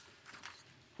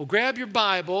Well, grab your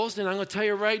Bibles, and I'm going to tell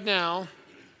you right now,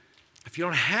 if you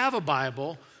don't have a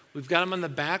Bible, we've got them on the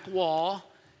back wall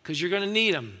because you're going to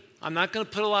need them. I'm not going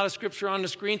to put a lot of scripture on the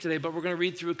screen today, but we're going to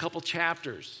read through a couple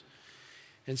chapters.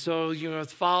 And so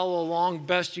follow along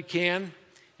best you can.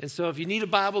 And so if you need a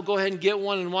Bible, go ahead and get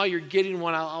one. And while you're getting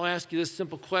one, I'll ask you this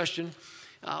simple question.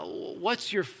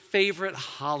 What's your favorite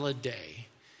holiday?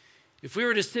 If we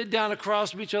were to sit down across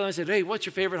from each other and say, hey, what's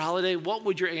your favorite holiday? What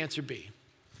would your answer be?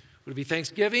 Would it be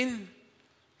Thanksgiving,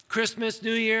 Christmas,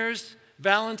 New Year's,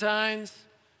 Valentine's,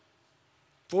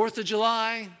 4th of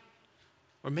July?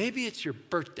 Or maybe it's your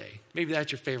birthday. Maybe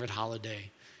that's your favorite holiday.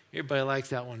 Everybody likes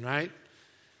that one, right?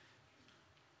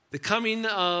 The coming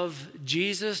of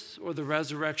Jesus or the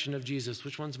resurrection of Jesus,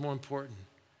 which one's more important?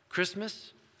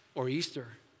 Christmas or Easter?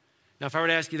 Now, if I were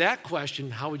to ask you that question,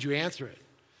 how would you answer it?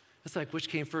 It's like, which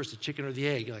came first, the chicken or the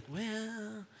egg? You're like,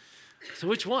 well, so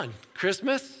which one?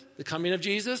 Christmas, the coming of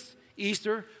Jesus,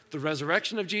 Easter, the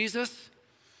resurrection of Jesus?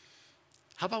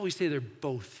 How about we say they're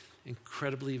both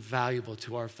incredibly valuable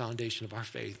to our foundation of our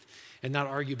faith and not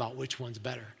argue about which one's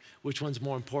better, which one's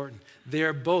more important.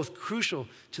 They're both crucial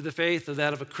to the faith of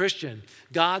that of a Christian.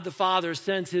 God the Father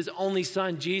sends his only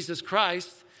Son, Jesus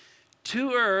Christ,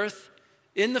 to earth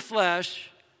in the flesh,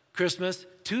 Christmas,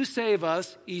 to save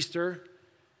us, Easter.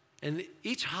 And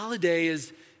each holiday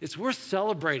it's worth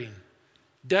celebrating.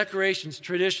 Decorations,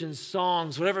 traditions,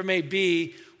 songs, whatever it may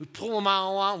be, we pull them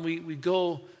all out and we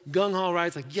go gung-ho, right?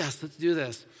 It's like, yes, let's do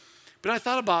this. But I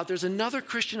thought about there's another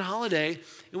Christian holiday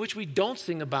in which we don't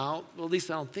sing about, well, at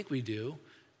least I don't think we do.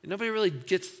 Nobody really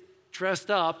gets dressed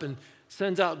up and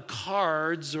sends out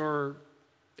cards or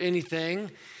anything.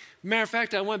 Matter of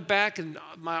fact, I went back and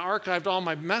I archived all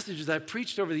my messages I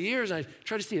preached over the years, and I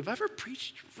tried to see, have I ever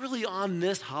preached really on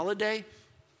this holiday?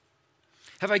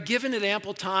 Have I given it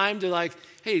ample time to like,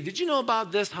 hey, did you know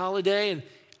about this holiday? And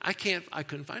I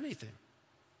couldn't find anything.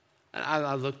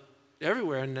 I looked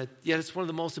everywhere, and yet it's one of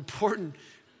the most important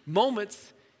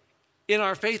moments in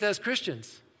our faith as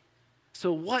Christians.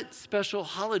 So what special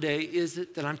holiday is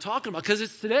it that I'm talking about? Because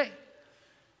it's today.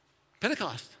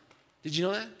 Pentecost. Did you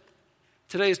know that?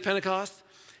 Today is Pentecost.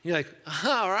 And you're like,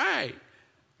 all right,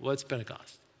 what's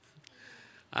Pentecost?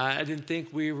 I didn't think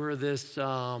we were this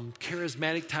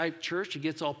charismatic type church. It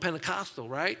gets all Pentecostal,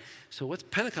 right? So what's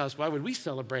Pentecost? Why would we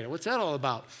celebrate it? What's that all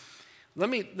about? Let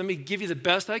me give you the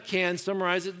best I can,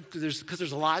 summarize it, because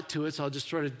there's a lot to it, so I'll just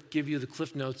sort of give you the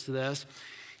cliff notes to this.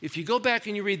 If you go back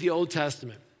and you read the Old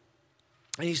Testament,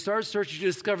 and you start searching, you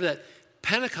discover that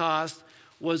Pentecost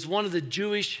was one of the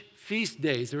Jewish feast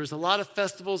days. There was a lot of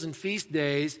festivals and feast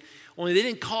days, only they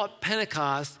didn't call it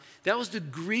Pentecost. That was the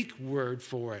Greek word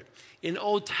for it. In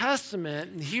Old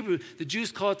Testament, in Hebrew, the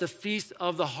Jews call it the Feast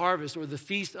of the Harvest or the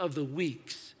Feast of the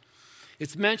Weeks.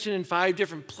 It's mentioned in 5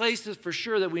 different places for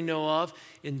sure that we know of,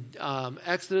 in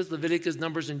Exodus, Leviticus,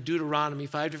 Numbers, and Deuteronomy,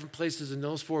 5 different places in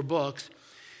those 4 books.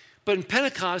 But in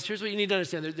Pentecost, here's what you need to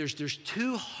understand. There's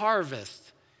 2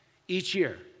 harvests each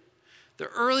year. The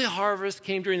early harvest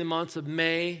came during the months of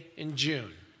May and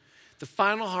June. The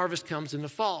final harvest comes in the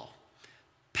fall.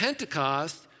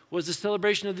 Pentecost was the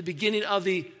celebration of the beginning of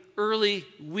the early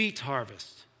wheat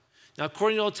harvest. Now,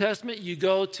 according to the Old Testament, you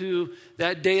go to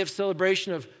that day of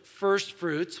celebration of first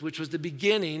fruits, which was the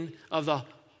beginning of the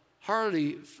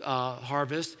barley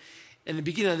harvest. And the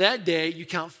beginning of that day, you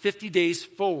count 50 days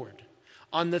forward.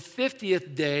 On the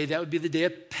 50th day, that would be the day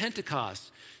of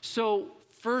Pentecost. So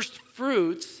first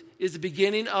fruits is the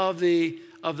beginning of the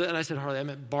and I said barley, I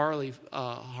meant barley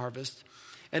harvest.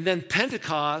 And then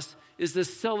Pentecost is the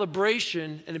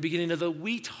celebration and the beginning of the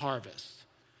wheat harvest.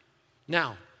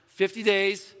 Now, 50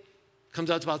 days comes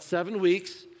out to about 7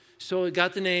 weeks. So it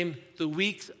got the name the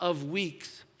Weeks of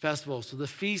Weeks Festival. So the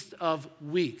Feast of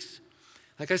Weeks.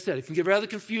 Like I said, it can get rather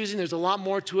confusing. There's a lot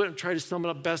more to it. I'm trying to sum it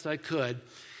up best I could.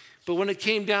 But when it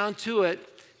came down to it,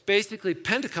 basically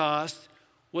Pentecost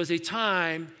was a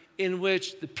time in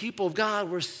which the people of God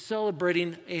were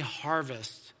celebrating a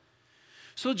harvest.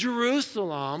 So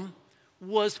Jerusalem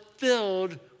was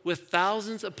filled with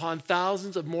thousands upon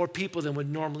thousands of more people than would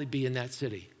normally be in that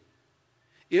city.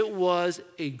 It was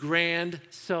a grand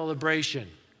celebration.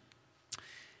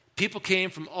 People came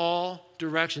from all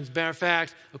directions. Matter of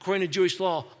fact, according to Jewish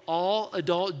law, all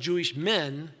adult Jewish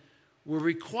men were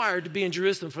required to be in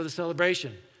Jerusalem for the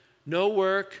celebration. No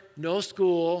work, no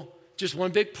school, just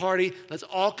one big party. Let's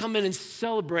all come in and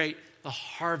celebrate the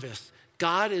harvest.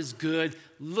 God is good.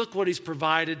 Look what he's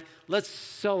provided. Let's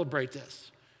celebrate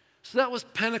this. So that was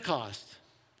Pentecost.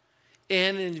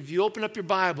 And if you open up your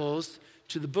Bibles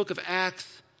to the book of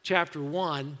Acts chapter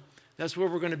 1, that's where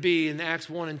we're going to be in Acts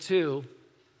 1 and 2.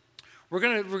 We're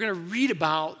going to read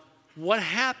about what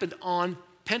happened on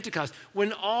Pentecost,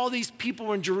 when all these people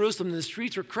were in Jerusalem and the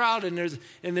streets were crowded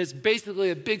and there's basically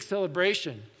a big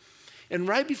celebration. And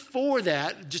right before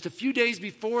that, just a few days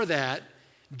before that,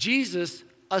 Jesus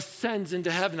ascends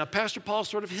into heaven. Now, Pastor Paul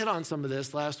sort of hit on some of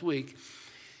this last week.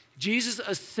 Jesus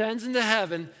ascends into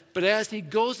heaven, but as he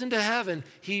goes into heaven,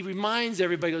 he reminds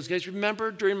everybody, he goes, guys,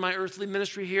 remember during my earthly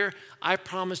ministry here, I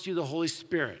promised you the Holy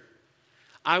Spirit.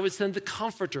 I would send the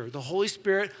Comforter, the Holy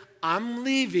Spirit. I'm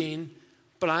leaving,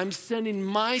 but I'm sending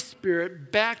my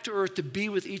Spirit back to earth to be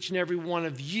with each and every one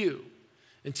of you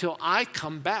until I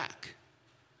come back.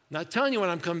 Not telling you when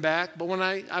I'm coming back, but when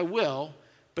I will.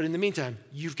 But in the meantime,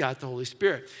 you've got the Holy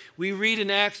Spirit. We read in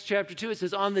Acts chapter 2, it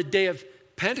says, on the day of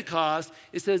Pentecost,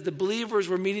 it says the believers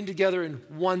were meeting together in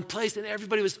one place and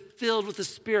everybody was filled with the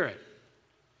Spirit.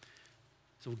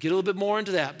 So we'll get a little bit more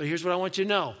into that, but here's what I want you to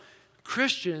know.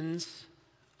 Christians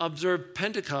observe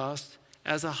Pentecost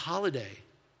as a holiday.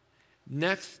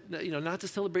 Next, not to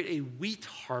celebrate a wheat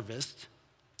harvest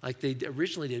like they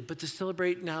originally did, but to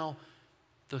celebrate now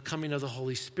the coming of the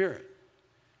Holy Spirit.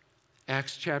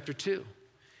 Acts chapter 2.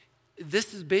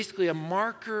 This is basically a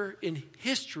marker in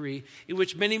history in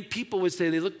which many people would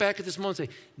say, they look back at this moment and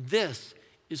say, this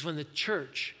is when the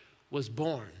church was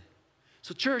born.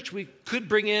 So church, we could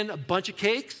bring in a bunch of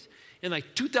cakes and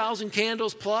like 2,000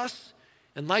 candles plus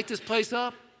and light this place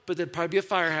up, but there'd probably be a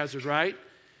fire hazard, right?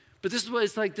 But this is what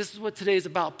it's like. This is what today is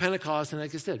about, Pentecost. And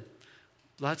like I said,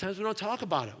 a lot of times we don't talk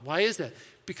about it. Why is that?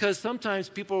 Because sometimes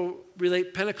people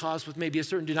relate Pentecost with maybe a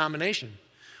certain denomination.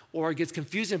 Or it gets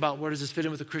confusing about where does this fit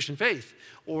in with the Christian faith?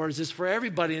 Or is this for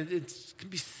everybody? And it can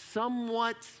be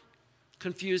somewhat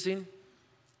confusing.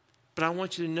 But I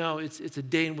want you to know it's a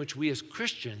day in which we as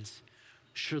Christians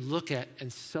should look at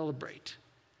and celebrate.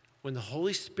 When the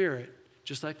Holy Spirit,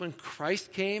 just like when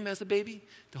Christ came as a baby,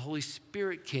 the Holy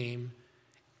Spirit came,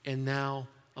 and now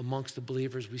amongst the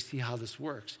believers, we see how this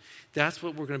works. That's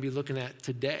what we're going to be looking at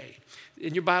today.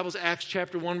 In your Bibles, Acts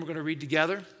chapter 1, we're going to read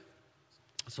together.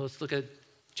 So let's look at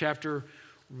chapter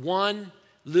 1.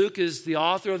 Luke is the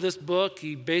author of this book.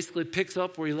 He basically picks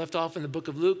up where he left off in the book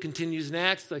of Luke, continues in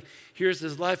Acts. Like, here's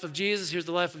his life of Jesus. Here's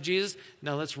the life of Jesus.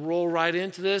 Now let's roll right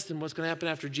into this and what's going to happen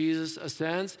after Jesus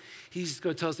ascends. He's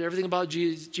going to tell us everything about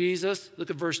Jesus. Look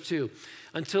at verse 2.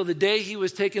 Until the day he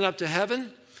was taken up to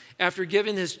heaven, after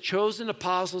giving his chosen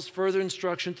apostles further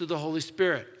instruction through the Holy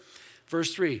Spirit.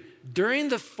 Verse 3. During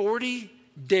the 40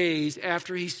 days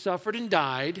after he suffered and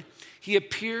died, he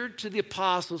appeared to the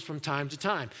apostles from time to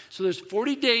time. So there's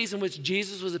 40 days in which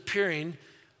Jesus was appearing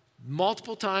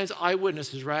multiple times,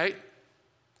 eyewitnesses, right?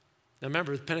 Now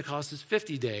remember, Pentecost is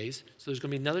 50 days, so there's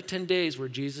going to be another 10 days where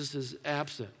Jesus is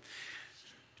absent.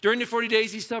 During the 40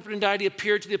 days he suffered and died, he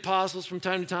appeared to the apostles from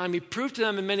time to time. He proved to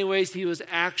them in many ways he was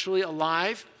actually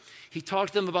alive. He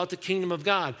talked to them about the kingdom of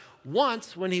God.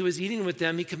 Once, when he was eating with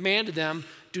them, he commanded them,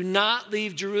 do not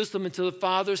leave Jerusalem until the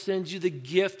Father sends you the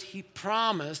gift he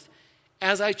promised,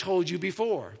 as I told you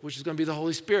before, which is going to be the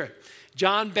Holy Spirit.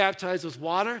 John baptized with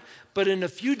water, but in a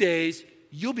few days,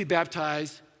 you'll be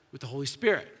baptized with the Holy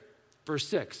Spirit. Verse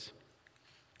 6.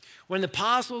 When the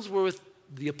apostles were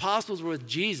with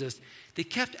Jesus, they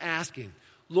kept asking,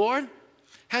 Lord,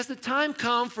 has the time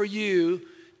come for you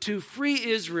to free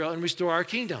Israel and restore our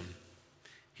kingdom?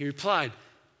 He replied,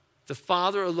 the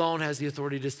Father alone has the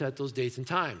authority to set those dates and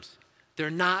times. They're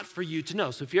not for you to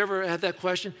know. So if you ever had that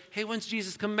question, hey, when's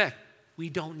Jesus come back? We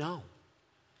don't know.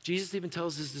 Jesus even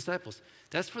tells his disciples,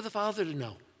 that's for the Father to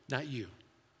know, not you.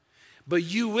 But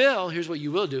you will, here's what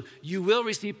you will do. You will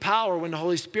receive power when the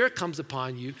Holy Spirit comes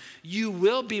upon you. You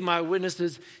will be my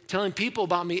witnesses, telling people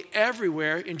about me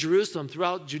everywhere in Jerusalem,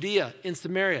 throughout Judea, in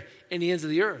Samaria, and the ends of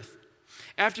the earth.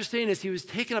 After saying this, he was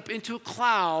taken up into a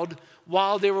cloud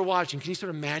while they were watching. Can you sort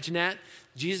of imagine that?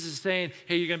 Jesus is saying,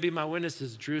 hey, you're going to be my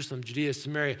witnesses, Jerusalem, Judea,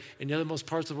 Samaria, and the othermost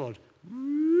parts of the world.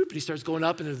 And he starts going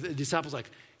up, and the disciples are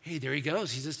like, hey, there he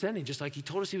goes. He's ascending, just like he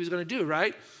told us he was going to do,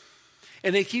 right?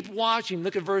 And they keep watching.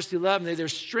 Look at verse 11. They're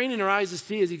straining their eyes to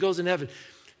see as he goes in heaven.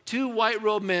 2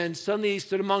 white-robed men suddenly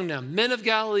stood among them. Men of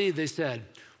Galilee, they said,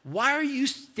 why are you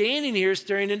standing here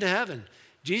staring into heaven?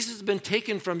 Jesus has been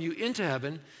taken from you into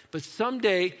heaven, but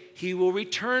someday he will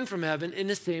return from heaven in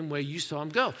the same way you saw him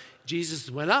go. Jesus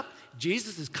went up.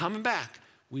 Jesus is coming back.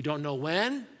 We don't know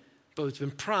when, but it's been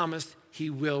promised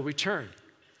he will return.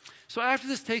 So after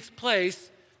this takes place,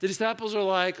 the disciples are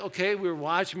like, okay, we're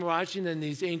watching, and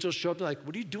these angels show up. They're like,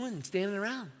 what are you doing standing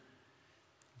around?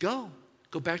 Go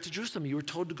back to Jerusalem. You were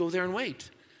told to go there and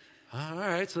wait. All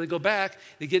right, so they go back.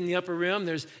 They get in the upper room.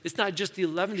 It's not just the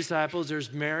 11 disciples.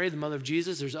 There's Mary, the mother of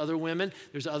Jesus. There's other women.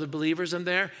 There's other believers in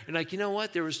there. And like, you know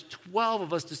what? There was 12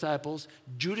 of us disciples.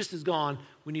 Judas is gone.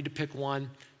 We need to pick one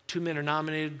 2 men are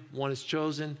nominated, 1 is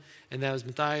chosen, and that was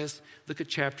Matthias. Look at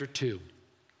chapter 2.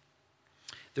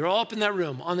 They're all up in that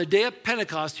room. On the day of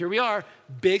Pentecost, here we are,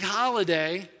 big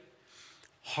holiday,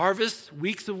 harvest,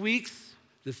 weeks of weeks,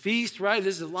 the feast, right?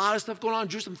 There's a lot of stuff going on.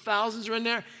 Jerusalem, thousands are in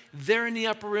there. They're in the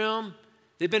upper room.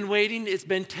 They've been waiting. It's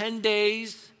been 10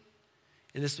 days.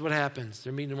 And this is what happens.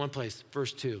 They're meeting in one place.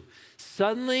 Verse 2.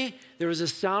 Suddenly, there was a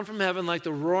sound from heaven like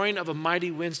the roaring of a mighty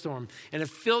windstorm, and it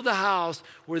filled the house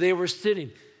where they were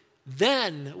sitting.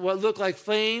 Then what looked like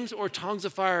flames or tongues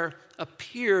of fire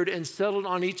appeared and settled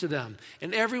on each of them.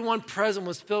 And everyone present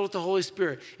was filled with the Holy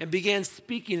Spirit and began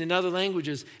speaking in other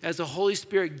languages as the Holy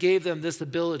Spirit gave them this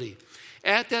ability.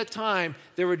 At that time,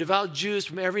 there were devout Jews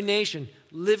from every nation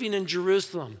living in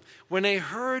Jerusalem. When they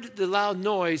heard the loud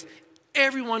noise,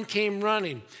 everyone came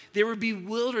running. They were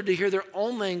bewildered to hear their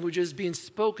own languages being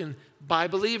spoken by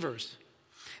believers.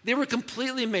 They were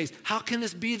completely amazed. How can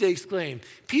this be, they exclaimed.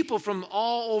 People from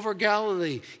all over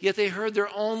Galilee, yet they heard their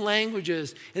own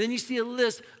languages. And then you see a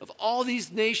list of all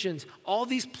these nations, all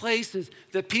these places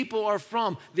that people are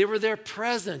from. They were there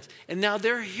present. And now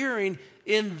they're hearing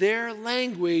in their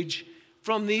language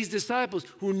from these disciples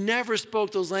who never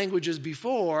spoke those languages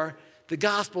before, the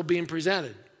gospel being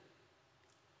presented.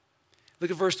 Look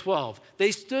at verse 12.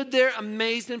 They stood there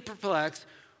amazed and perplexed.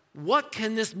 What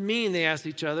can this mean, they asked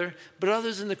each other. But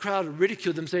others in the crowd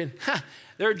ridiculed them, saying,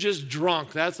 they're just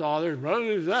drunk, that's all. They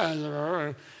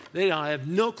don't have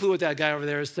no clue what that guy over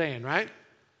there is saying, right?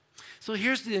 So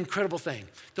here's the incredible thing.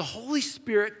 The Holy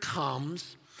Spirit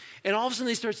comes, and all of a sudden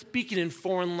they start speaking in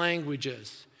foreign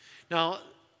languages. Now,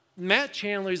 Matt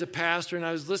Chandler is a pastor, and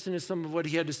I was listening to some of what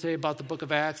he had to say about the book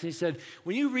of Acts, and he said,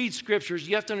 when you read scriptures,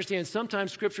 you have to understand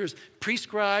sometimes scripture is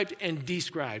prescribed and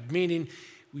described, meaning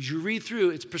as you read through,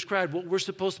 it's prescribed what we're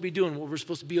supposed to be doing, what we're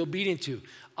supposed to be obedient to.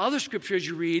 Other scripture as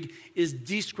you read is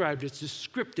described, it's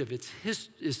descriptive, it's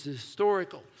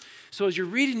historical. So as you're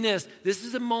reading this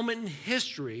is a moment in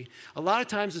history. A lot of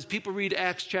times as people read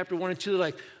Acts chapter 1 and 2, they're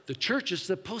like, the church is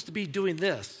supposed to be doing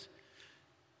this.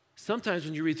 Sometimes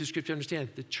when you read through scripture, you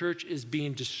understand the church is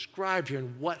being described here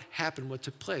and what happened, what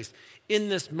took place. In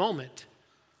this moment,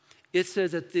 it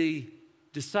says that the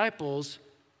disciples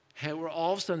where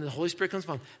all of a sudden the Holy Spirit comes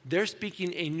upon, they're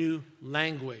speaking a new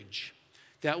language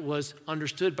that was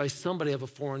understood by somebody of a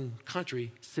foreign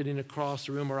country sitting across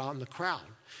the room or out in the crowd.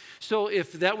 So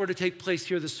if that were to take place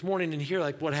here this morning and here,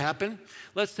 like what happened,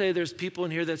 let's say there's people in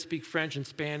here that speak French and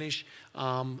Spanish,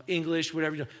 English,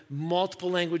 whatever, multiple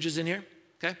languages in here,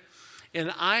 okay?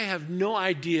 And I have no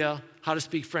idea how to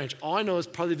speak French. All I know is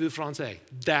parlez-vous français.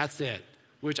 That's it,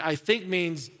 which I think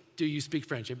means, do you speak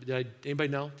French? Anybody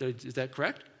know? Is that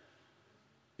correct?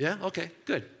 Yeah? Okay,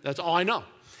 good. That's all I know.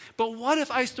 But what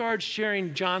if I started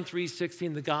sharing John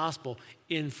 3:16, the gospel,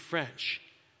 in French?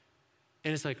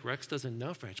 And it's like, Rex doesn't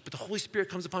know French. But the Holy Spirit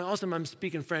comes upon me. All of a sudden, I'm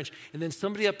speaking French. And then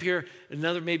somebody up here,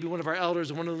 maybe one of our elders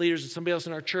or one of the leaders or somebody else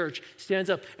in our church stands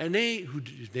up. And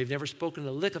they've never spoken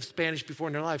a lick of Spanish before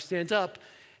in their life, stands up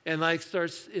and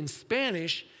starts in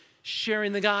Spanish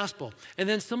sharing the gospel. And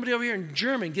then somebody over here in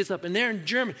German gets up and they're in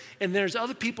German. And there's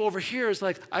other people over here. It's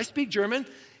like, I speak German.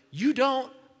 You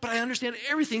don't. But I understand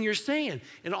everything you're saying.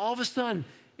 And all of a sudden,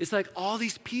 it's like all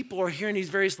these people are hearing these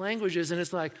various languages, and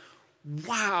it's like,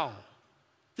 wow,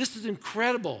 this is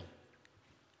incredible.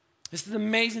 This is an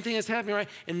amazing thing that's happening, right?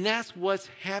 And that's what's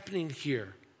happening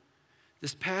here.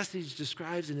 This passage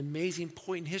describes an amazing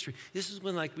point in history. This is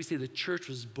when, like we say, the church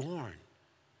was born.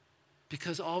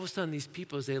 Because all of a sudden, these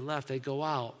people, as they left, they go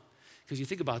out. Because you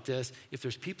think about this, if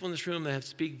there's people in this room that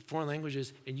speak foreign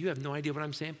languages, and you have no idea what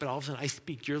I'm saying, but all of a sudden I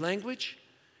speak your language,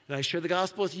 and I share the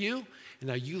gospel with you, and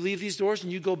now you leave these doors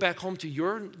and you go back home to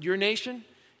your nation,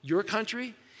 your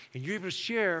country, and you're able to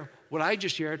share what I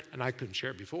just shared, and I couldn't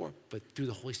share it before, but through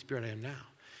the Holy Spirit I am now.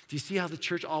 Do you see how the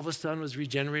church all of a sudden was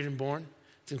regenerated and born?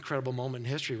 It's an incredible moment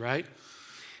in history, right?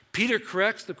 Peter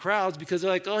corrects the crowds because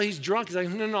they're like, oh, he's drunk. He's like,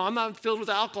 no, I'm not filled with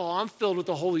alcohol. I'm filled with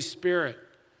the Holy Spirit.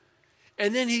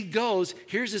 And then he goes,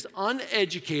 here's this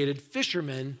uneducated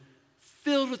fisherman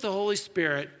filled with the Holy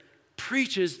Spirit,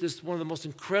 preaches this one of the most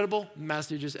incredible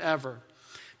messages ever.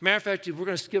 Matter of fact, we're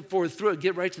going to skip forward through it,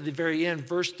 get right to the very end,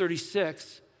 verse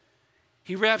 36.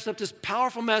 He wraps up this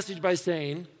powerful message by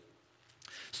saying,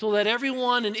 so let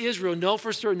everyone in Israel know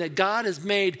for certain that God has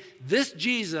made this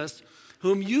Jesus,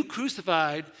 whom you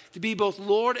crucified, to be both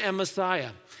Lord and Messiah.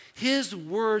 His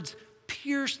words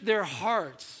pierced their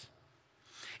hearts.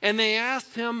 And they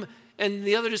asked him and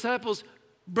the other disciples,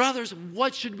 brothers,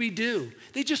 what should we do?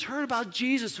 They just heard about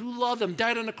Jesus who loved them,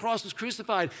 died on the cross, was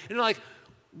crucified. And they're like,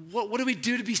 what do we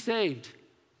do to be saved?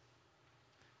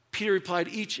 Peter replied,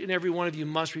 each and every one of you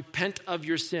must repent of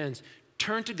your sins,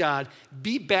 turn to God,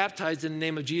 be baptized in the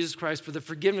name of Jesus Christ for the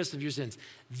forgiveness of your sins.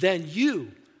 Then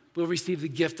you will receive the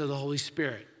gift of the Holy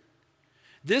Spirit.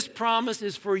 This promise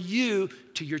is for you,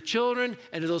 to your children,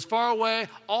 and to those far away,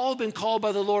 all have been called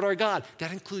by the Lord our God.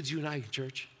 That includes you and I,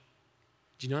 church.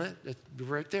 Do you know that? That's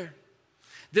right there.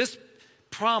 This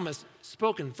promise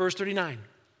spoken, verse 39,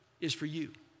 is for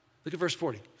you. Look at verse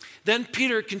 40. Then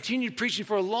Peter continued preaching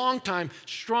for a long time,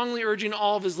 strongly urging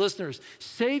all of his listeners,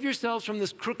 save yourselves from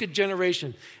this crooked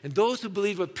generation. And those who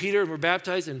believed with Peter and were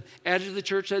baptized and added to the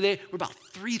church that day were about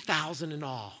 3,000 in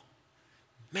all.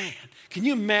 Man, can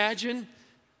you imagine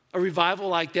a revival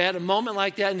like that, a moment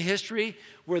like that in history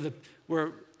where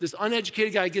this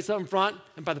uneducated guy gets up in front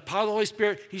and by the power of the Holy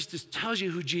Spirit, he just tells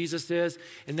you who Jesus is.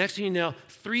 And next thing you know,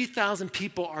 3,000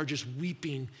 people are just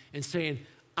weeping and saying,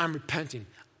 I'm repenting.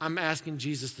 I'm asking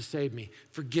Jesus to save me.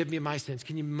 Forgive me of my sins.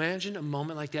 Can you imagine a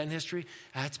moment like that in history?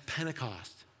 That's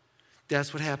Pentecost.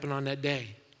 That's what happened on that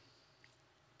day.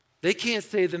 They can't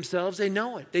save themselves. They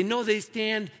know it. They know they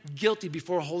stand guilty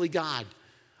before a holy God.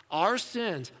 Our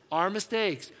sins, our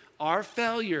mistakes, our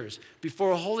failures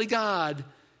before a holy God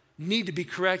need to be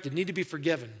corrected, need to be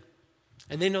forgiven.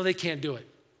 And they know they can't do it.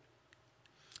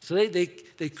 So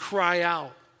they cry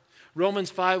out.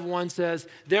 Romans 5:1 says,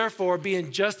 therefore,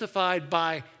 being justified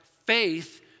by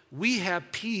faith, we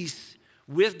have peace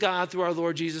with God through our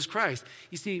Lord Jesus Christ.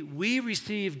 You see, we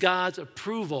receive God's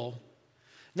approval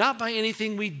not by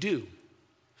anything we do,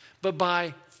 but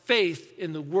by faith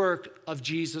in the work of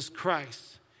Jesus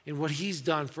Christ, in what he's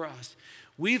done for us.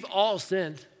 We've all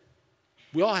sinned.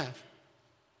 We all have.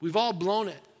 We've all blown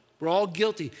it. We're all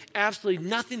guilty. Absolutely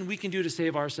nothing we can do to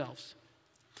save ourselves.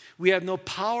 We have no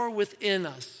power within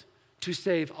us to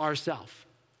save ourselves.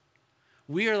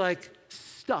 We are like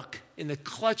stuck in the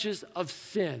clutches of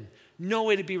sin. No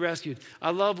way to be rescued. I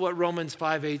love what Romans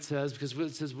 5:8 says, because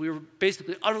it says we were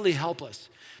basically utterly helpless.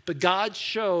 But God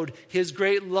showed his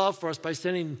great love for us by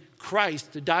sending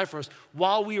Christ to die for us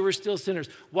while we were still sinners,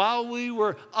 while we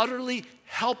were utterly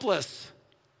helpless.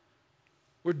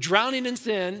 We're drowning in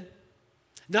sin.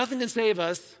 Nothing can save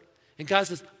us. And God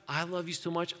says, I love you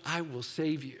so much, I will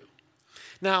save you.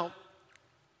 Now,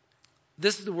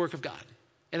 this is the work of God.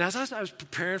 And as I was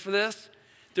preparing for this,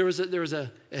 there was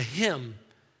a hymn,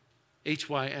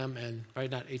 H-Y-M-N, right?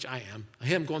 Not H-I-M, a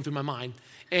hymn going through my mind.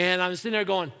 And I was sitting there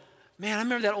going, man, I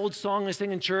remember that old song I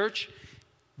sang in church.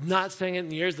 Not sang it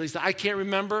in years, at least I can't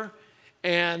remember.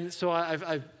 And so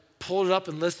I pulled it up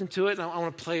and listened to it, and I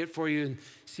want to play it for you and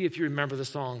see if you remember the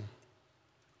song.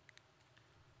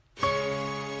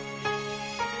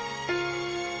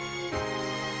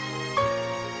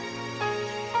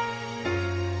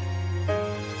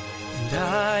 And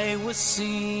I was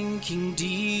sinking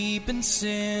deep in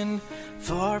sin,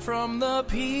 far from the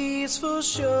peaceful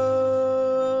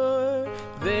shore,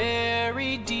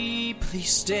 very deeply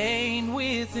stained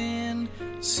within,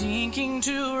 sinking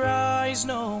to rise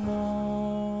no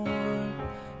more.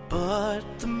 But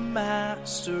the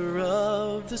master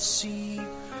of the sea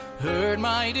heard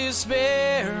my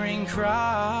despairing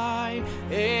cry,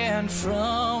 and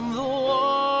from the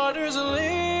waters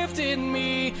lifted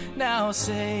me. Now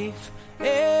safe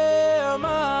am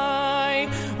I.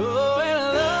 Oh, and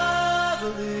love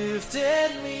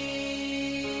lifted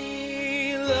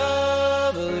me.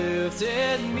 Love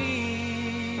lifted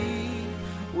me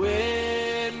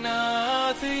when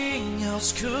nothing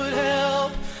else could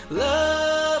help.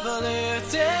 Love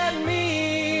lifted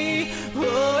me.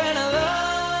 Oh, and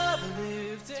love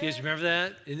lifted me. You guys remember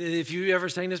that? And if you ever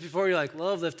sang this before, you're like,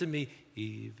 love lifted me,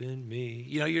 even me.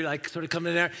 You know, you're like sort of coming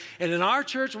in there. And in our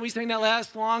church, when we sang that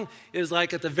last song, it was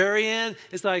like at the very end,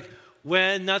 it's like,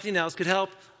 when nothing else could help,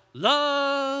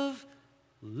 love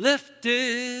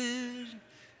lifted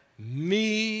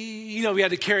me. You know, we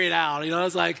had to carry it out. You know, I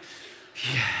was like,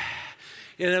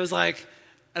 yeah. And I was like,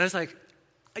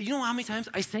 you know how many times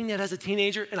I sang that as a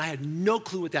teenager and I had no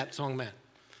clue what that song meant?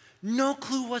 No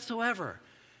clue whatsoever.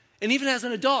 And even as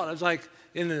an adult, I was like,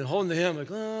 and then holding the hymn,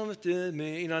 like, oh, lifted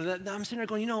me. You know, I'm sitting there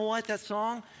going, you know what, that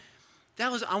song,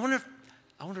 that was, I wonder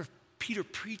if Peter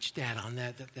preached that on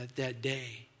that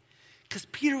day. Because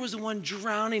Peter was the one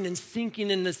drowning and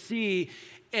sinking in the sea,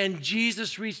 and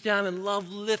Jesus reached down and love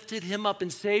lifted him up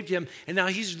and saved him. And now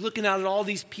he's looking out at all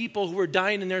these people who are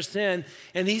dying in their sin,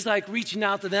 and he's like reaching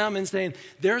out to them and saying,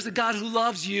 there's a God who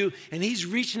loves you, and he's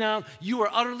reaching out. You are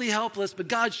utterly helpless, but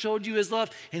God showed you his love,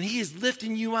 and he is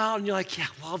lifting you out. And you're like, yeah,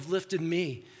 love lifted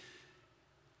me.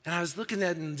 And I was looking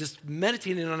at and just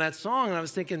meditating on that song, and I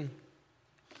was thinking,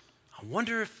 I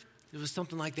wonder if it was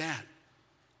something like that.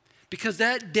 Because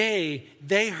that day,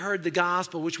 they heard the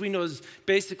gospel, which we know is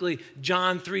basically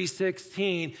John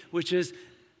 3:16, which is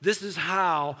This is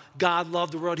how God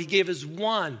loved the world. He gave his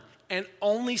one and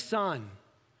only Son,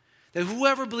 that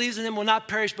whoever believes in him will not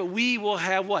perish, but we will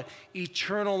have what?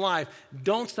 Eternal life.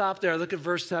 Don't stop there. Look at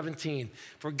verse 17.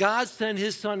 For God sent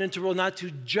his Son into the world not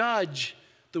to judge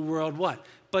the world, what?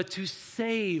 But to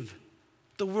save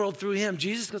the world through him.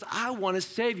 Jesus goes, I want to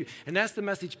save you. And that's the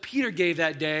message Peter gave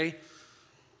that day.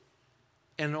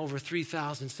 And over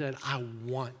 3,000 said, I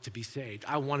want to be saved.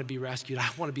 I want to be rescued. I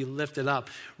want to be lifted up.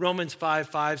 Romans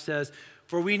 5:5 says,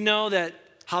 for we know that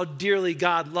how dearly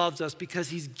God loves us because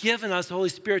he's given us the Holy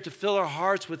Spirit to fill our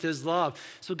hearts with his love.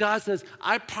 So God says,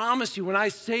 I promise you, when I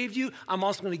saved you, I'm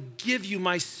also going to give you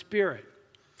my Spirit.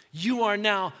 You are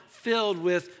now filled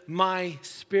with my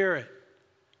Spirit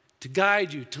to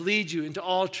guide you, to lead you into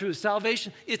all truth.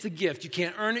 Salvation, it's a gift. You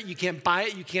can't earn it. You can't buy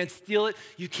it. You can't steal it.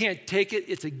 You can't take it.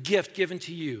 It's a gift given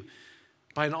to you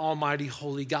by an almighty,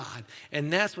 holy God.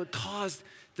 And that's what caused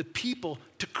the people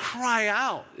to cry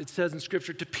out, it says in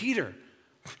Scripture, to Peter.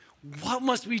 What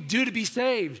must we do to be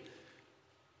saved?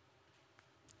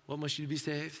 What must you do to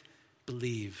be saved?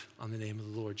 Believe on the name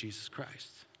of the Lord Jesus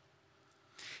Christ.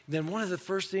 Then one of the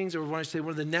first things, or one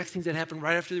of the next things that happened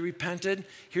right after they repented,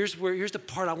 here's the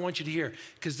part I want you to hear,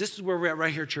 because this is where we're at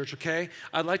right here, church, okay?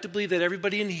 I'd like to believe that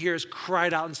everybody in here has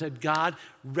cried out and said, God,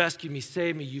 rescue me,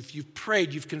 save me. You've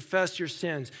prayed, you've confessed your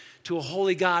sins to a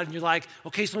holy God, and you're like,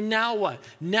 okay, so now what?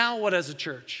 Now what as a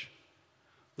church?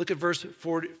 Look at verse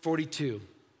 42.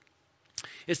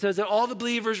 It says that all the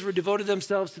believers were devoted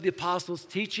themselves to the apostles'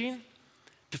 teaching,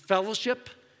 to fellowship,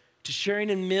 to sharing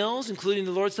in meals, including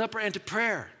the Lord's Supper, and to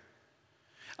prayer.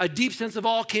 A deep sense of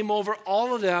awe came over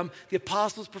all of them. The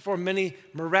apostles performed many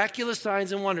miraculous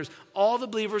signs and wonders. All the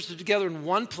believers were together in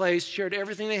one place, shared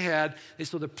everything they had. They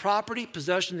sold their property,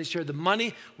 possession. They shared the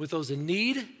money with those in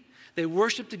need. They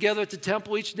worshiped together at the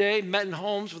temple each day, met in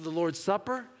homes for the Lord's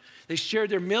Supper. They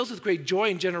shared their meals with great joy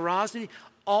and generosity,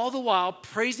 all the while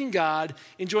praising God,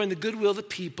 enjoying the goodwill of the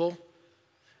people.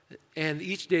 And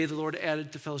each day the Lord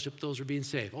added to fellowship those who were being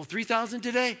saved. 3,000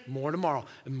 today, more tomorrow,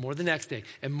 and more the next day,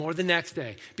 and more the next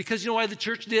day. Because you know why the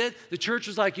church did? The church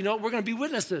was like, we're going to be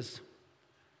witnesses.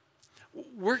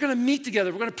 We're going to meet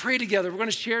together. We're going to pray together. We're going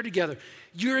to share together.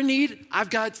 You're in need. I've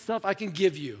got stuff I can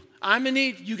give you. I'm in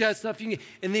need. You got stuff you can give.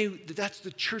 And that's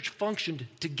the church functioned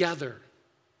together.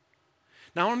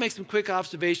 Now I want to make some quick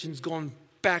observations going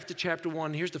back to chapter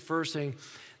 1. Here's the first thing.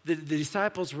 The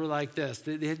disciples were like this.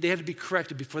 They had to be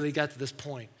corrected before they got to this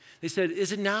point. They said,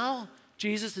 is it now,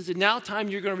 Jesus, is it now time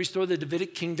you're going to restore the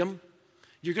Davidic kingdom?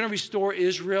 You're going to restore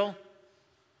Israel?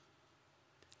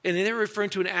 And they were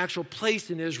referring to an actual place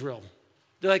in Israel.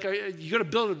 They're like, are you going to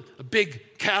build a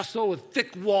big castle with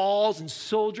thick walls and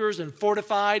soldiers and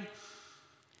fortified? Are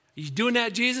you doing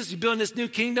that, Jesus? You building this new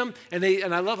kingdom? And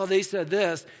I love how they said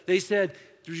this. They said,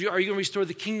 are you going to restore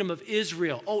the kingdom of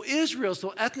Israel? Oh, Israel.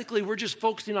 So ethnically, we're just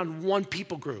focusing on one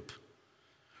people group.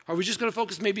 Are we just going to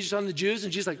focus maybe just on the Jews?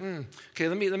 And Jesus like, okay,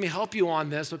 let me help you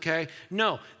on this, okay?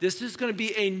 No, this is going to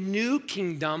be a new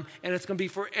kingdom, and it's going to be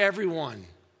for everyone.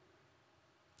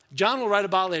 John will write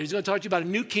about it later. He's going to talk to you about a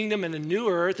new kingdom and a new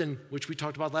earth, and which we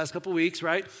talked about the last couple of weeks,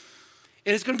 right?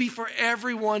 And it's going to be for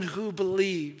everyone who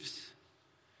believes.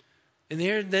 And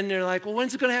then they're like, well,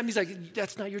 when's it going to happen? He's like,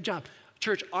 that's not your job.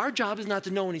 Church, our job is not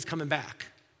to know when he's coming back.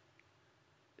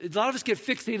 A lot of us get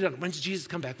fixated on when's Jesus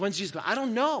come back? When's Jesus come back? I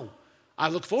don't know. I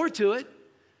look forward to it,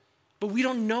 but we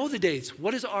don't know the dates.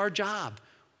 What is our job?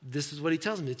 This is what he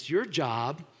tells them. It's your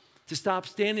job to stop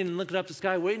standing and looking up the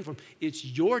sky waiting for him. It's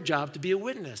your job to be a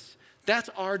witness. That's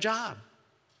our job.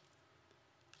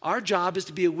 Our job is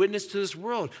to be a witness to this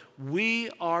world.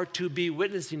 We are to be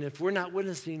witnessing. If we're not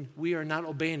witnessing, we are not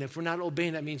obeying. If we're not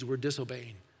obeying, that means we're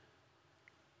disobeying.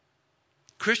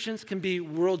 Christians can be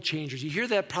world changers. You hear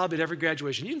that probably at every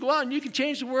graduation. You can go out and you can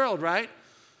change the world, right?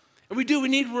 And we do. We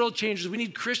need world changers. We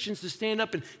need Christians to stand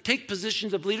up and take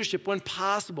positions of leadership when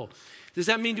possible. Does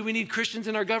that mean do we need Christians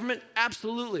in our government?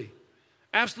 Absolutely.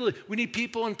 Absolutely. We need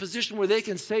people in position where they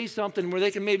can say something, where they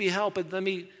can maybe help. But let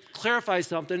me clarify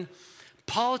something.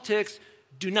 Politics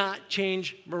do not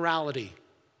change morality,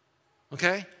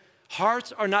 okay?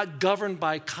 Hearts are not governed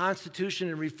by Constitution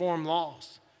and reform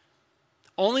laws.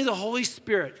 Only the Holy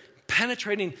Spirit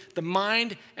penetrating the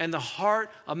mind and the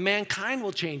heart of mankind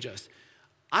will change us.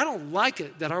 I don't like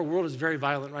it that our world is very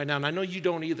violent right now, and I know you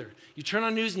don't either. You turn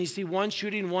on news and you see one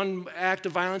shooting, one act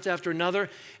of violence after another,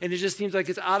 and it just seems like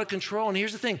it's out of control. And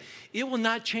here's the thing. It will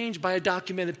not change by a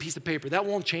documented piece of paper. That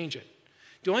won't change it.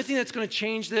 The only thing that's going to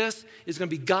change this is going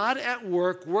to be God at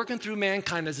work, working through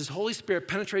mankind as his Holy Spirit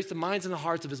penetrates the minds and the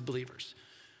hearts of his believers.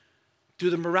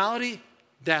 Through the morality,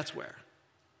 that's where.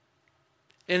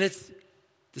 And it's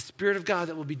the Spirit of God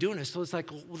that will be doing this. So it's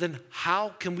like, well, then how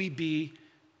can we be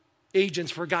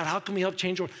agents for God? How can we help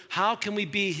change the world? How can we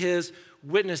be his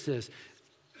witnesses?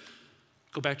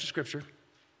 Go back to Scripture.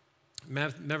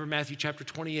 Remember Matthew chapter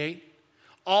 28?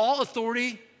 All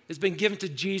authority has been given to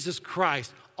Jesus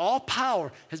Christ. All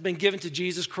power has been given to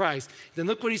Jesus Christ. Then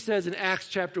look what he says in Acts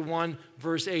chapter 1,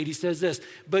 verse 8. He says this,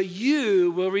 but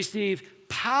you will receive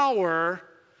power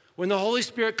when the Holy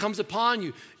Spirit comes upon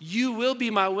you. You will be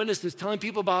my witnesses, telling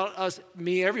people about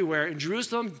me everywhere, in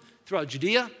Jerusalem, throughout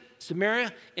Judea,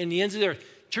 Samaria, and the ends of the earth.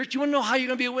 Church, you want to know how you're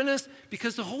going to be a witness?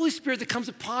 Because the Holy Spirit that comes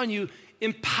upon you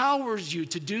empowers you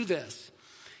to do this.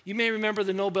 You may remember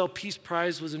the Nobel Peace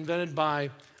Prize was invented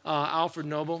by Alfred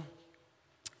Nobel.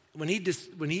 When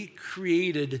he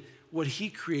created what he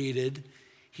created,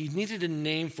 he needed a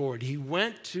name for it. He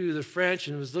went to the French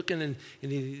and was looking, and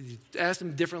he asked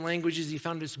them different languages. He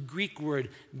found this Greek word,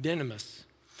 dynamis.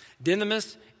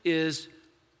 Dynamis is,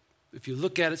 if you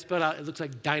look at it spelled out, it looks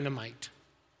like dynamite.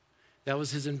 That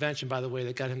was his invention, by the way,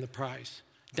 that got him the prize.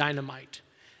 Dynamite.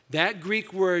 That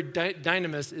Greek word,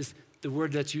 dynamis, is the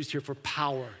word that's used here for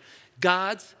power.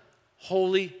 God's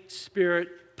Holy Spirit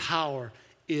power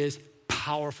is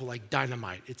powerful like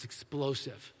dynamite. It's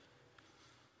explosive.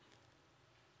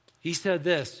 He said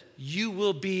this, you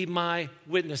will be my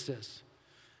witnesses.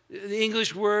 The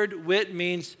English word wit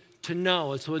means to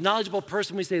know. So a knowledgeable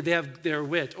person, we say they have their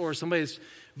wit, or somebody that's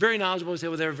very knowledgeable, we say,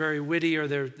 well, they're very witty or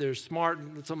they're smart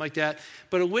and something like that.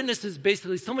 But a witness is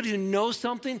basically somebody who knows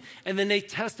something and then they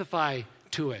testify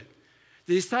to it.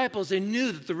 The disciples, they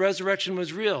knew that the resurrection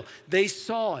was real. They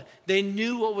saw it. They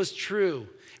knew what was true.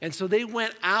 And so they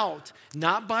went out,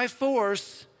 not by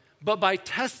force, but by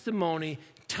testimony,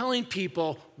 telling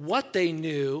people what they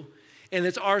knew. And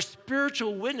it's our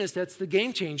spiritual witness that's the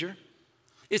game changer.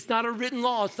 It's not a written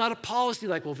law. It's not a policy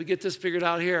like, well, if we get this figured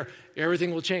out here,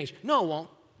 everything will change. No, it won't.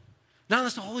 Not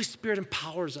unless the Holy Spirit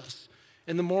empowers us.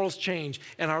 And the morals change,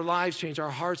 and our lives change, our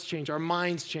hearts change, our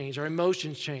minds change, our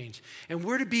emotions change. And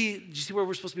we're to be, do you see where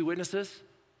we're supposed to be witnesses?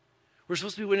 We're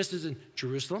supposed to be witnesses in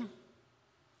Jerusalem,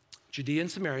 Judea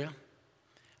and Samaria,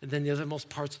 and then the othermost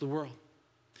parts of the world.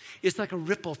 It's like a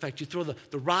ripple effect. You throw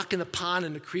the rock in the pond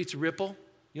and it creates a ripple.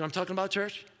 You know what I'm talking about,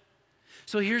 church?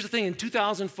 So here's the thing. In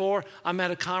 2004, I'm at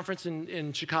a conference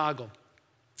in Chicago.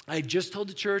 I had just told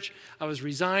the church I was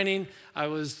resigning. I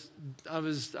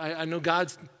know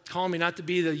God's calling me not to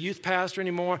be the youth pastor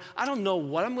anymore. I don't know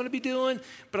what I'm going to be doing,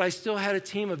 but I still had a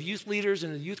team of youth leaders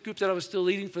and a youth group that I was still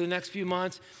leading for the next few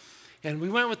months. And we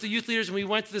went with the youth leaders and we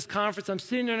went to this conference. I'm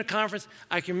sitting there in a conference.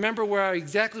 I can remember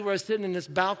exactly where I was sitting in this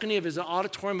balcony of his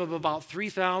auditorium of about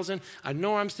 3,000. I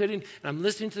know where I'm sitting and I'm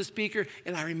listening to the speaker.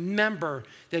 And I remember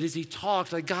that as he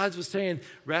talked, like God was saying,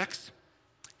 Rex,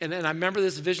 and then I remember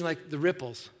this vision like the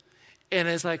ripples. And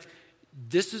it's like,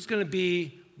 this is going to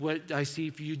be what I see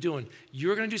for you doing.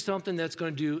 You're going to do something that's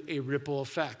going to do a ripple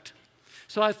effect.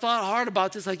 So I thought hard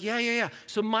about this, like, yeah.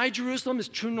 So my Jerusalem is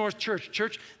True North Church.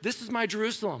 Church, this is my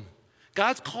Jerusalem.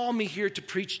 God's called me here to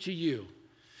preach to you.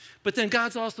 But then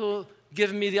God's also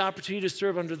given me the opportunity to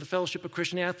serve under the Fellowship of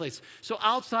Christian Athletes. So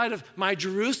outside of my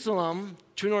Jerusalem,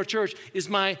 True North Church, is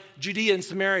my Judea and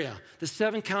Samaria, the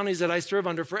 7 counties that I serve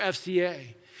under for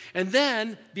FCA. And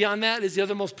then, beyond that, is the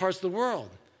othermost parts of the world.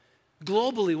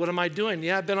 Globally, what am I doing?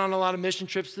 Yeah, I've been on a lot of mission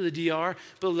trips to the DR,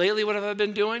 but lately, what have I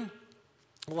been doing?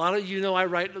 A lot of you know I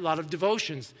write a lot of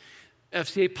devotions.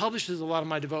 FCA publishes a lot of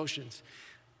my devotions.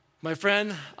 My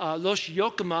friend, Los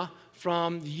Yokima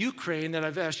from the Ukraine that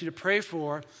I've asked you to pray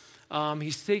for,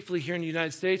 he's safely here in the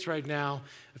United States right now.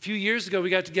 A few years ago, we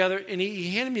got together, and he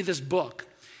handed me this book.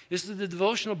 This is the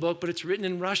devotional book, but it's written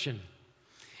in Russian.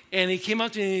 And he came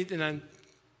up to me, and I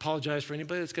apologize for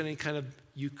anybody that's got any kind of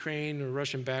Ukraine or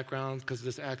Russian background because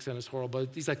this accent is horrible. But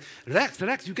he's like, Rex,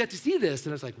 you got to see this.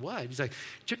 And I was like, what? He's like,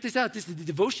 check this out. This is the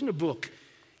devotional book.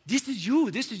 This is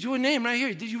you. This is your name right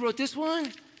here. Did you wrote this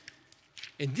one?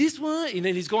 And this one? And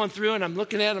then he's going through, and I'm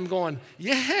looking at him going,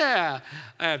 yeah.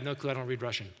 I have no clue. I don't read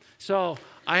Russian. So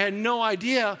I had no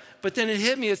idea. But then it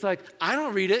hit me. It's like, I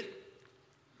don't read it.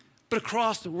 But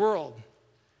across the world,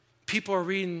 people are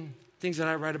reading things that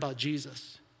I write about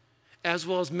Jesus, as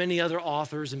well as many other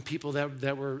authors and people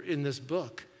that were in this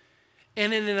book.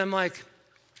 And then I'm like,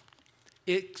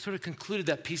 it sort of concluded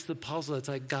that piece of the puzzle that's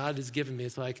like God has given me.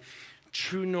 It's like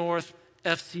True North,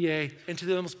 FCA, and to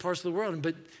the othermost parts of the world.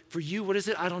 But for you, what is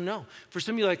it? I don't know. For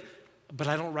some of you, like, but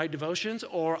I don't write devotions,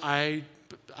 or I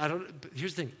don't. But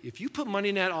here's the thing. If you put money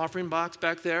in that offering box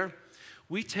back there,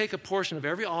 we take a portion of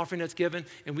every offering that's given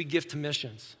and we give to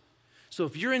missions. So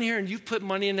if you're in here and you've put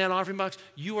money in that offering box,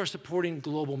 you are supporting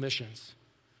global missions.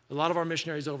 A lot of our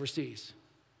missionaries overseas.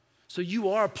 So you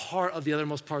are a part of the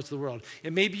othermost parts of the world.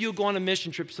 And maybe you'll go on a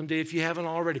mission trip someday if you haven't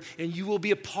already, and you will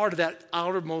be a part of that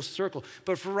outermost circle.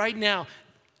 But for right now,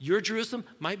 your Jerusalem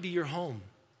might be your home.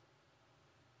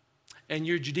 And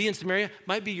your Judea and Samaria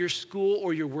might be your school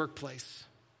or your workplace.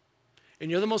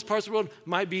 And your othermost parts of the world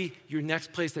might be your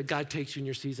next place that God takes you in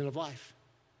your season of life.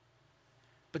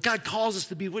 But God calls us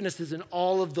to be witnesses in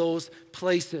all of those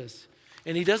places.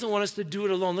 And he doesn't want us to do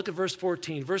it alone. Look at verse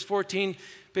 14. Verse 14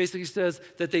 basically says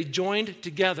that they joined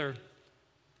together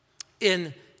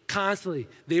in constantly.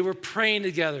 They were praying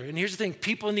together. And here's the thing,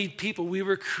 people need people. We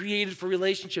were created for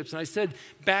relationships. And I said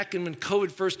back when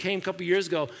COVID first came a couple years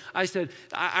ago, I said,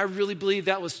 I really believe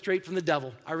that was straight from the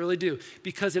devil. I really do.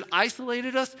 Because it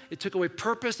isolated us. It took away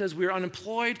purpose as we were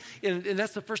unemployed. And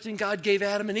that's the first thing God gave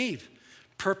Adam and Eve.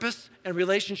 Purpose and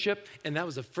relationship. And that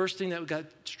was the first thing that got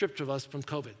stripped of us from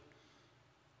COVID.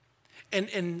 And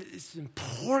it's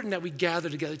important that we gather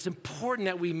together. It's important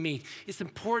that we meet. It's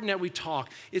important that we talk.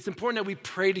 It's important that we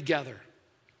pray together.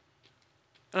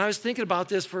 And I was thinking about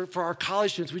this for our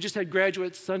college students. We just had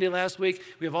graduate Sunday last week.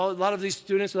 We have a lot of these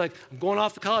students who are like, I'm going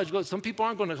off to college. Some people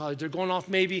aren't going to college. They're going off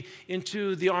maybe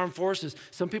into the armed forces.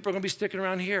 Some people are going to be sticking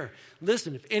around here.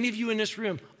 Listen, if any of you in this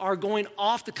room are going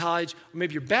off to college, or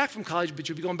maybe you're back from college, but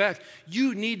you'll be going back,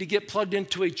 you need to get plugged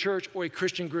into a church or a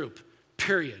Christian group,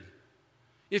 period.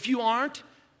 If you aren't,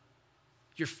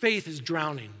 your faith is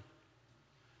drowning.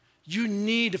 You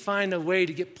need to find a way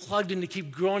to get plugged in to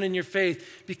keep growing in your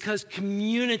faith because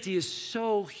community is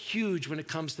so huge when it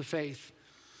comes to faith.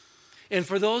 And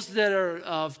for those that are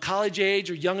of college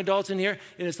age or young adults in here,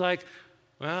 and it's like,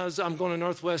 well, I'm going to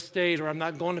Northwest State or I'm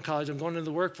not going to college, I'm going into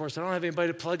the workforce, I don't have anybody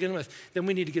to plug in with, then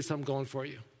we need to get something going for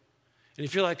you. And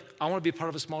if you're like, I want to be a part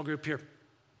of a small group here,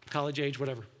 college age,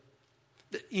 whatever,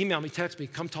 email me, text me,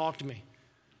 come talk to me.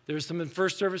 There's some in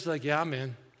first service like, yeah,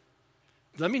 man.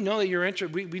 Let me know that you're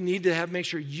interested. We need to make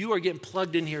sure you are getting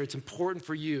plugged in here. It's important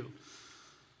for you.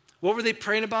 What were they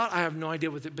praying about? I have no idea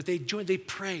what but they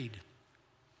prayed.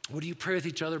 What do you pray with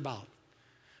each other about?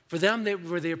 For them, they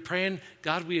were praying,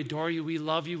 God, we adore you, we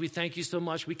love you, we thank you so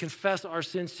much. We confess our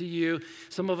sins to you.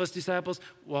 Some of us disciples,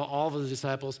 well, all of the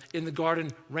disciples in the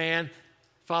garden ran.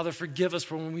 Father, forgive us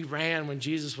for when we ran when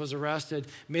Jesus was arrested.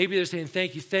 Maybe they're saying,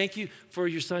 thank you for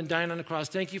your son dying on the cross.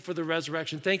 Thank you for the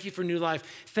resurrection. Thank you for new life.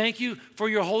 Thank you for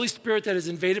your Holy Spirit that has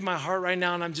invaded my heart right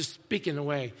now and I'm just speaking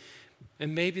away.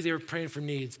 And maybe they were praying for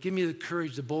needs. Give me the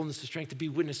courage, the boldness, the strength to be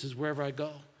witnesses wherever I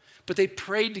go. But they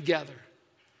prayed together.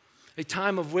 A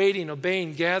time of waiting,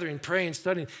 obeying, gathering, praying,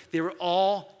 studying. They were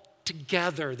all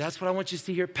together. That's what I want you to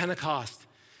see here at Pentecost.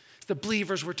 The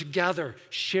believers were together,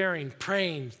 sharing,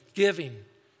 praying, giving.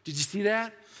 Did you see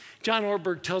that? John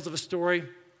Ortberg tells of a story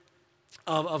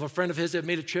of a friend of his that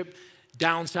made a trip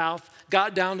down south,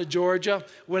 got down to Georgia,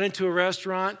 went into a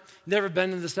restaurant, never been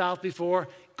to the South before,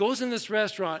 goes in this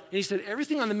restaurant, and he said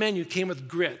everything on the menu came with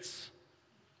grits.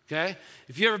 Okay?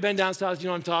 If you've ever been down south, you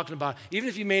know what I'm talking about. Even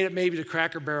if you made it maybe to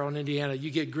Cracker Barrel in Indiana, you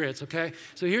get grits, okay?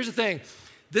 So here's the thing.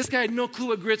 This guy had no clue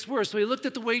what grits were, so he looked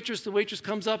at the waitress. The waitress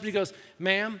comes up and he goes,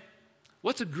 ma'am,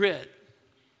 what's a grit?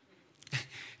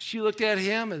 She looked at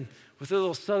him and with a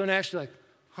little southern accent, like,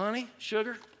 honey,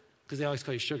 sugar? Because they always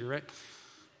call you sugar, right?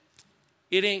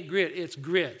 It ain't grit, it's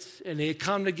grits. And they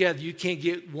come together. You can't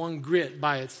get one grit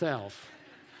by itself.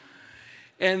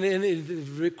 And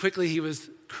then quickly he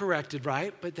was corrected,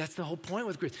 right? But that's the whole point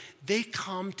with grits. They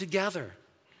come together.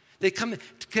 They come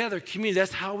together, community.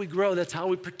 That's how we grow. That's how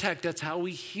we protect. That's how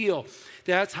we heal.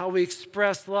 That's how we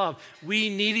express love. We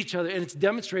need each other, and it's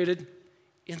demonstrated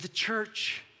in the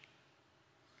church.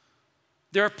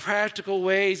 There are practical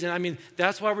ways, and I mean,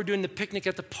 that's why we're doing the picnic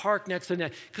at the park next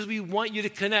Sunday, because we want you to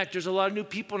connect. There's a lot of new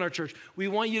people in our church. We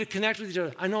want you to connect with each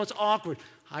other. I know it's awkward.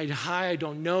 Hi, I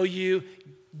don't know you.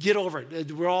 Get over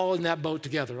it. We're all in that boat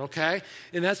together, okay?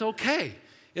 And that's okay.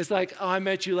 It's like, oh, I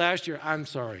met you last year. I'm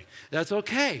sorry. That's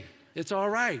okay. It's all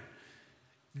right.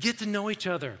 Get to know each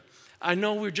other. I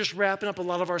know we're just wrapping up a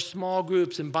lot of our small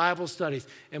groups and Bible studies,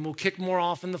 and we'll kick more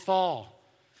off in the fall.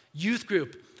 Youth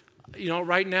group. You know,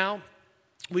 right now,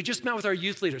 we just met with our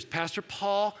youth leaders. Pastor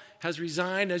Paul has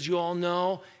resigned, as you all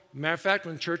know. Matter of fact,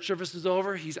 when church service is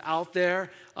over, he's out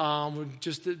there.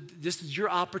 This is your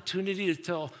opportunity to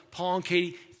tell Paul and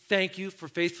Katie, thank you for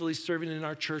faithfully serving in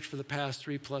our church for the past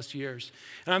 3+ years.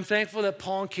 And I'm thankful that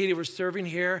Paul and Katie were serving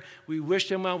here. We wish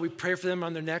them well. We pray for them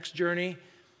on their next journey.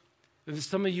 And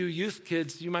some of you youth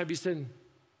kids, you might be saying,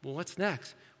 well, what's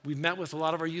next? We've met with a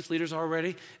lot of our youth leaders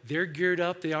already. They're geared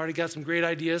up. They already got some great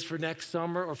ideas for next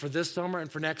summer or for this summer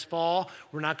and for next fall.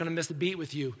 We're not going to miss a beat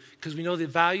with you because we know the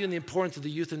value and the importance of the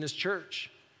youth in this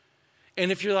church.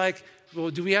 And if you're like, well,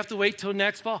 do we have to wait till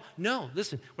next fall? No,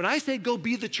 listen, when I say go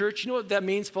be the church, you know what that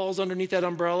means, falls underneath that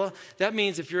umbrella? That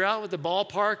means if you're out at the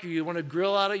ballpark or you want to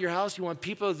grill out at your house, you want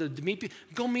people to meet people,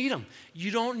 go meet them.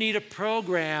 You don't need a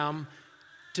program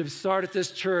to start at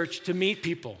this church to meet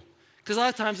people. Because a lot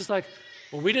of times it's like,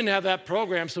 well, we didn't have that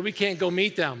program, so we can't go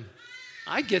meet them.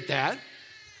 I get that.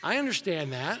 I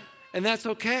understand that, and that's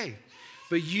okay.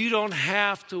 But you don't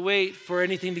have to wait for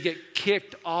anything to get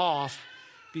kicked off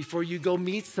before you go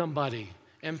meet somebody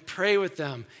and pray with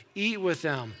them, eat with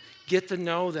them, get to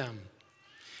know them.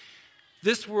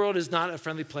 This world is not a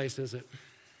friendly place, is it?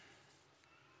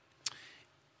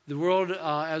 The world,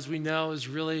 as we know, is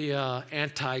really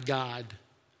anti-God.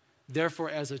 Therefore,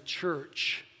 as a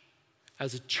church,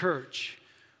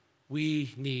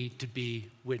 we need to be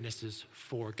witnesses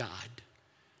for God.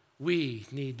 We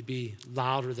need to be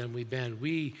louder than we've been.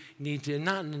 We need to,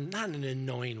 not in an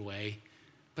annoying way,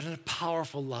 but in a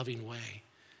powerful, loving way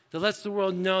that lets the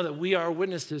world know that we are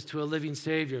witnesses to a living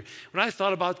Savior. When I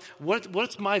thought about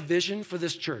what's my vision for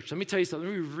this church, let me tell you something.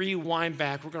 Let me rewind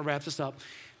back. We're going to wrap this up.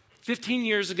 15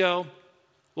 years ago,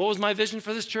 what was my vision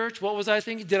for this church? What was I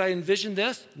thinking? Did I envision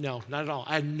this? No, not at all.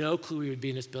 I had no clue we would be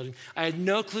in this building. I had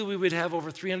no clue we would have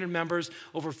over 300 members,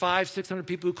 over 500-600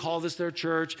 people who call this their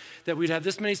church, that we'd have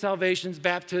this many salvations,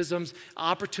 baptisms,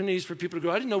 opportunities for people to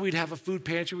grow. I didn't know we'd have a food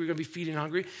pantry. We were going to be feeding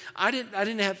hungry. I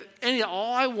didn't have any.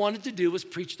 All I wanted to do was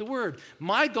preach the word.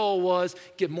 My goal was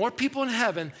get more people in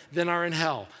heaven than are in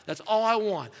hell. That's all I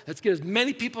want. Let's get as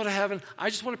many people to heaven. I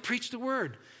just want to preach the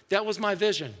word. That was my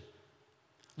vision.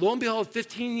 Lo and behold,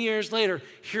 15 years later,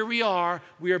 here we are.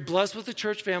 We are blessed with the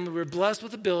church family. We're blessed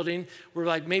with the building. We're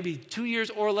like maybe 2 years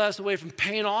or less away from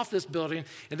paying off this building.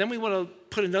 And then we want to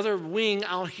put another wing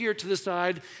out here to the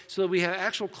side so that we have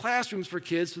actual classrooms for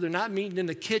kids so they're not meeting in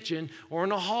the kitchen or in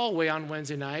the hallway on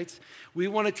Wednesday nights. We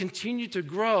want to continue to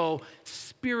grow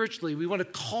spiritually. We want to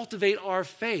cultivate our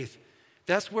faith.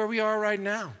 That's where we are right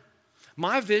now.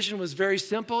 My vision was very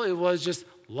simple. It was just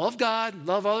love God,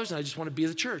 love others, and I just want to be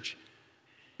the church.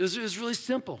 It was really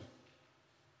simple.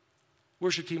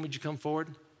 Worship team, would you come forward?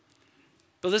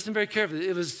 But listen very carefully.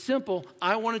 It was simple.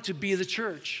 I wanted to be the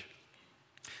church.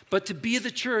 But to be the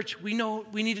church, we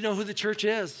need to know who the church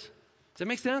is. Does that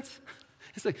make sense?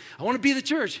 It's like, I want to be the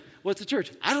church. What's the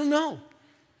church? I don't know.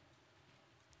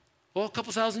 Well, a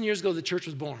couple thousand years ago, the church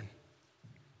was born.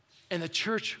 And the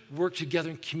church worked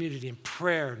together in community, in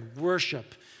prayer, and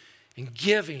worship, and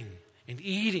giving, and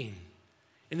eating.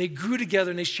 And they grew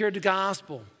together and they shared the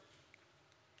gospel.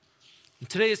 And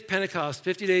today is Pentecost,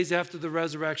 50 days after the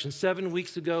resurrection. 7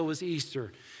 weeks ago was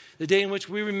Easter, the day in which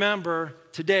we remember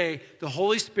today the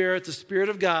Holy Spirit, the Spirit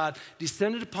of God,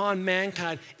 descended upon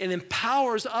mankind and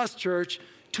empowers us, church,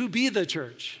 to be the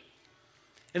church.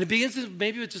 And it begins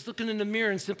maybe with just looking in the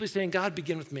mirror and simply saying, God,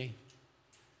 begin with me.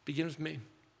 Begin with me.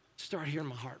 Start here in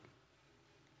my heart.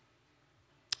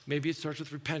 Maybe it starts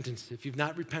with repentance. If you've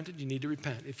not repented, you need to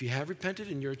repent. If you have repented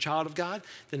and you're a child of God,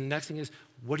 then the next thing is,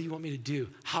 what do you want me to do?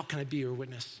 How can I be your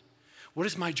witness? What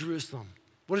is my Jerusalem?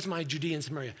 What is my Judea and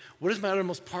Samaria? What is my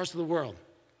uttermost parts of the world?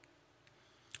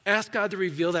 Ask God to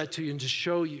reveal that to you and to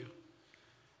show you.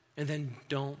 And then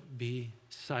don't be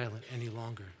silent any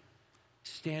longer.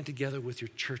 Stand together with your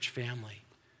church family.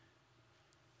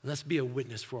 Let's be a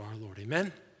witness for our Lord.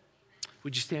 Amen?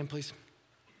 Would you stand, please?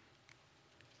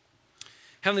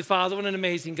 Heavenly Father, what an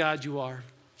amazing God you are.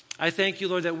 I thank you,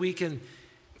 Lord, that we can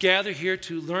gather here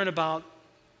to learn about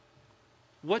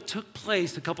what took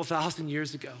place a couple thousand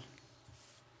years ago.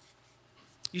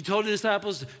 You told the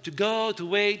disciples to go, to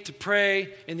wait, to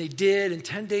pray, and they did. And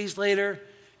 10 days later,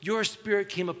 your Spirit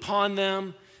came upon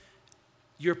them.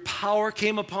 Your power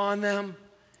came upon them.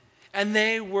 And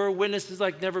they were witnesses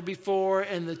like never before,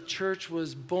 and the church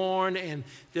was born, and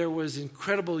there was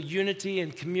incredible unity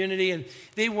and community, and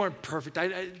they weren't perfect.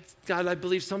 God, I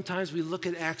believe sometimes we look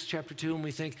at Acts chapter 2 and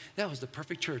we think, that was the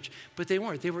perfect church. But they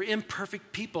weren't. They were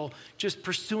imperfect people just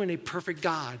pursuing a perfect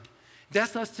God.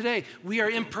 That's us today. We are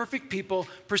imperfect people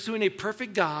pursuing a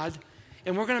perfect God,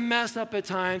 and we're going to mess up at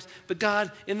times. But God,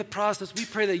 in the process, we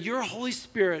pray that your Holy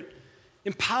Spirit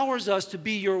empowers us to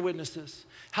be your witnesses.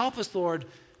 Help us, Lord,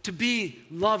 to be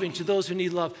loving to those who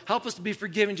need love. Help us to be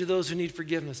forgiving to those who need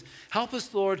forgiveness. Help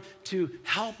us, Lord, to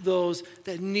help those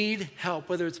that need help,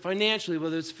 whether it's financially,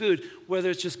 whether it's food, whether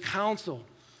it's just counsel.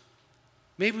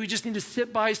 Maybe we just need to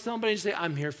sit by somebody and say,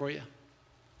 I'm here for you.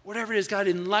 Whatever it is, God,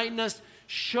 enlighten us,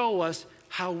 show us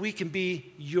how we can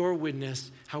be your witness,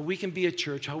 how we can be a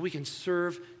church, how we can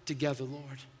serve together,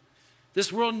 Lord.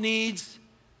 This world needs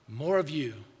more of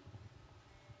you.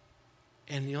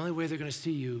 And the only way they're going to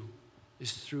see you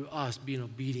is through us being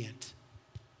obedient.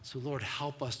 So, Lord,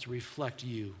 help us to reflect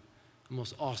you the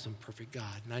most awesome, perfect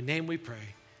God. In thy name we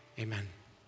pray. Amen.